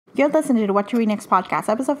You're listening to What to Read Next podcast,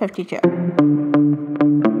 episode 52.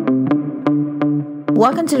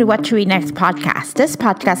 Welcome to the What to Read Next podcast. This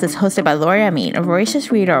podcast is hosted by Laura Amin, a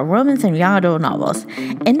voracious reader of romance and young adult novels.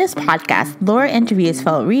 In this podcast, Laura interviews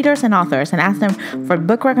fellow readers and authors and asks them for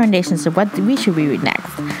book recommendations of what we should read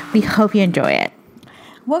next. We hope you enjoy it.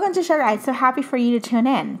 Welcome to SHOWNOTES. So happy for you to tune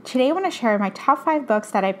in. Today I want to share my top 5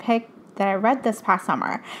 books that I read this past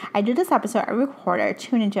summer. I do this episode every quarter.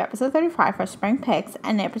 Tune into episode 35 for spring picks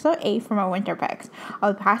and episode 8 for my winter picks.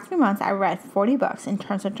 Over the past 3 months, I read 40 books. In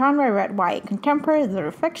terms of genre, I read YA contemporary,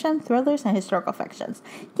 literary fiction, thrillers, and historical fictions.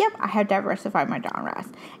 Yep, I have diversified my genres.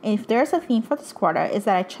 And if there's a theme for this quarter, is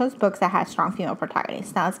that I chose books that had strong female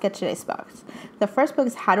protagonists. Now let's get to today's books. The first book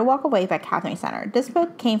is How to Walk Away by Katherine Center. This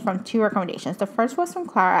book came from 2 recommendations. The first was from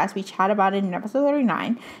Clara as we chat about it in episode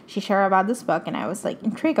 39. She shared about this book and I was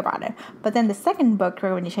intrigued about it. But then the second book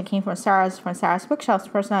recommendation came from Sarah's Bookshelf's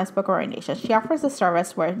personalized book recommendation. She offers a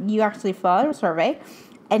service where you actually fill out a survey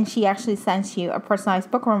and she actually sends you a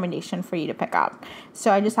personalized book recommendation for you to pick up.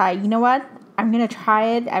 So I decided, you know what? I'm going to try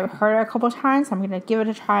it. I've heard it a couple times. I'm going to give it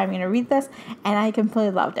a try. I'm going to read this. And I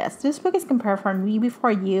completely love this. This book is compared from Me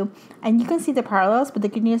Before You. And you can see the parallels. But the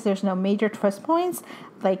good news, there's no major twist points.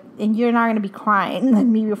 And you're not going to be crying like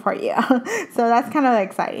Me Before You. So that's kind of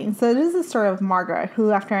exciting. So this is the story of Margaret,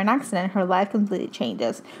 who after an accident, her life completely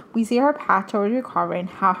changes. We see her path toward recovery and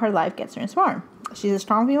how her life gets transformed. She's a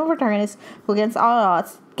strong female protagonist who against all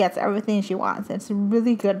odds gets everything she wants. It's a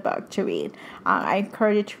really good book to read. I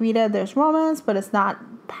encourage you to read it. There's romance, but it's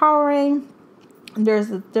not powering.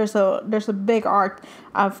 There's a big arc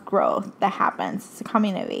of growth that happens. It's a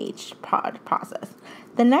coming of age process.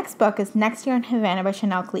 The next book is Next Year in Havana by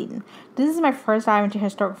Cleeton. This is my first dive into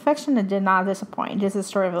historical fiction and did not disappoint. This is the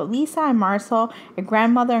story of Elisa and Marcel, a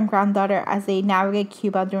grandmother and granddaughter, as they navigate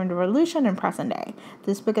Cuba during the revolution and present day.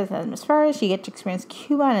 This book is atmospheric. You get to experience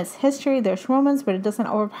Cuba and its history. There's romance, but it doesn't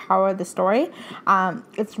overpower the story.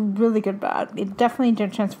 It's a really good book. It definitely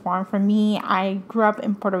did transform. For me, I grew up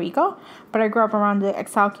in Puerto Rico, but I grew up around the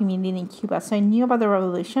exile community in Cuba. So I knew about the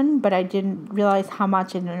revolution, but I didn't realize how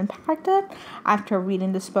much it impacted. After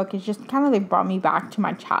reading this book, it just kind of brought me back to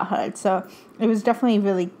my childhood. So it was definitely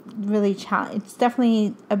really challenging. It's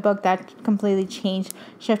definitely a book that completely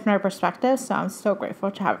shifted my perspective. So I'm so grateful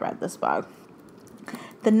to have read this book.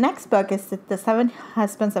 The next book is The 7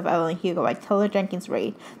 Husbands of Evelyn, Hugo by Jenkins,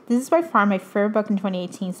 Reid. This is by far my favorite book in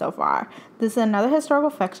 2018 so far. This is another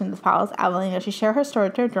historical fiction that follows Evelyn as she shares her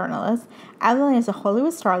story to a journalist. Evelyn is a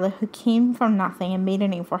Hollywood starlet who came from nothing and made a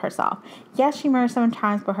name for herself. Yes, she married 7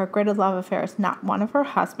 times, but her greatest love affair is not one of her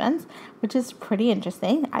husbands, which is pretty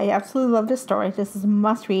interesting. I absolutely love this story. This is a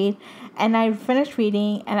must read. And I finished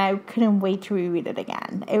reading and I couldn't wait to reread it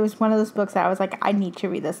again. It was one of those books that I was like, I need to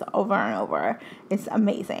read this over and over. It's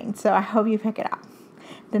amazing. So I hope you pick it up.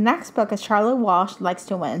 The next book is Charlotte Walsh Likes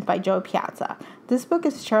to Win by Piazza. This book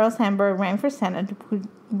is Sheryl Sandberg ran for Senate.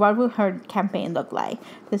 What will her campaign look like?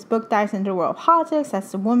 This book dives into the world of politics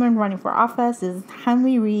as a woman running for office. This is a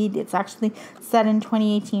timely read. It's actually set in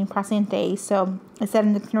 2018 present day, so it's set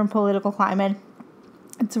in the current political climate.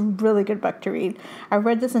 It's a really good book to read. I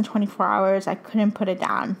read this in 24 hours. I couldn't put it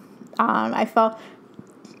down. I felt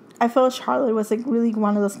Charlotte was really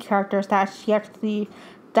one of those characters that she actually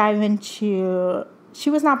dived into. She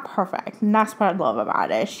was not perfect, and that's what I love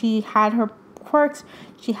about it. She had her quirks,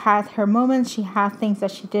 she had her moments, she had things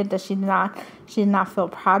that she did that she did not feel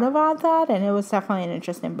proud about that, and it was definitely an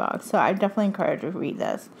interesting book. So I definitely encourage you to read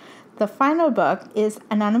this. The final book is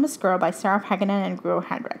Anonymous Girl by Sarah Pekkanen and Greer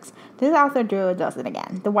Hendricks. This author duo does it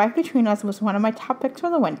again. The Wife Between Us was one of my top picks for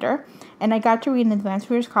the winter, and I got to read an advanced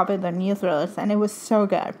reader's copy of the new thrillers, and it was so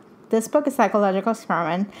good. This book is a psychological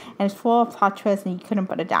experiment, and it's full of plot twists, and you couldn't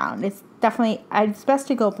put it down. It's best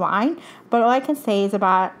to go blind, but all I can say is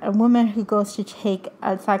about a woman who goes to take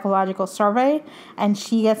a psychological survey, and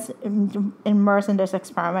she gets immersed in this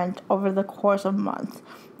experiment over the course of months.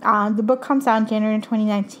 The book comes out in January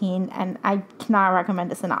 2019, and I cannot recommend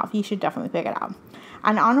this enough. You should definitely pick it up.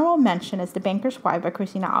 An honorable mention is The Banker's Wife by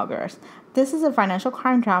Christina Augers. This is a financial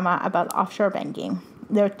crime drama about offshore banking.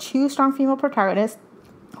 There are 2 strong female protagonists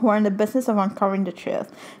who are in the business of uncovering the truth.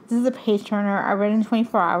 This is a page turner. I read it in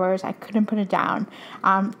 24 hours. I couldn't put it down.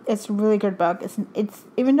 It's a really good book. It's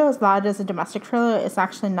even though it's lauded as a domestic thriller, it's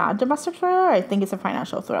actually not a domestic thriller. I think it's a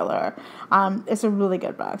financial thriller. It's a really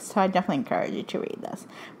good book, so I definitely encourage you to read this.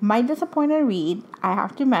 My disappointed read, I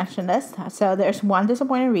have to mention this. So there's one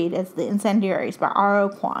disappointed read. It's The Incendiaries by R.O.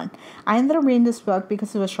 Kwon. I ended up reading this book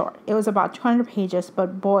because it was short. It was about 200 pages,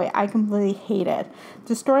 but boy, I completely hate it.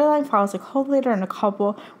 The storyline follows a cult leader and a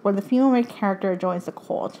couple where the female main character joins the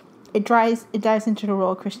cult. It dives into the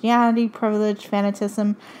role of Christianity, privilege,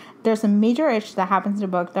 fanatism. There's a major issue that happens in the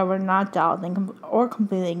book that we're not dealt or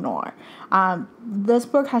completely ignore. This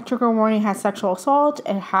book has trigger warning, has sexual assault.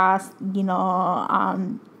 It has,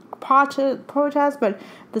 protest, but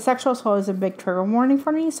the sexual assault is a big trigger warning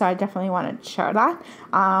for me, so I definitely wanted to share that.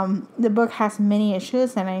 The book has many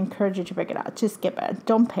issues, and I encourage you to pick it up. Just skip it.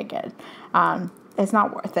 Don't pick it. It's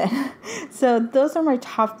not worth it. So those are my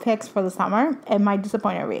top picks for the summer and my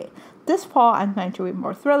disappointed read. This fall, I'm planning to read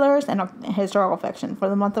more thrillers and historical fiction. For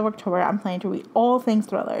the month of October, I'm planning to read all things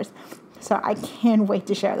thrillers. So I can't wait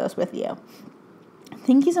to share those with you.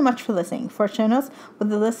 Thank you so much for listening. For show notes with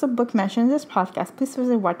the list of book mentioned in this podcast, please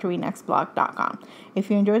visit whattoreadnextblog.com. If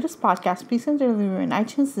you enjoyed this podcast, please consider reviewing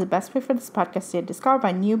iTunes. It's the best way for this podcast to be discovered by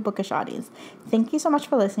a new bookish audience. Thank you so much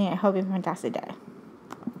for listening. I hope you have a fantastic day.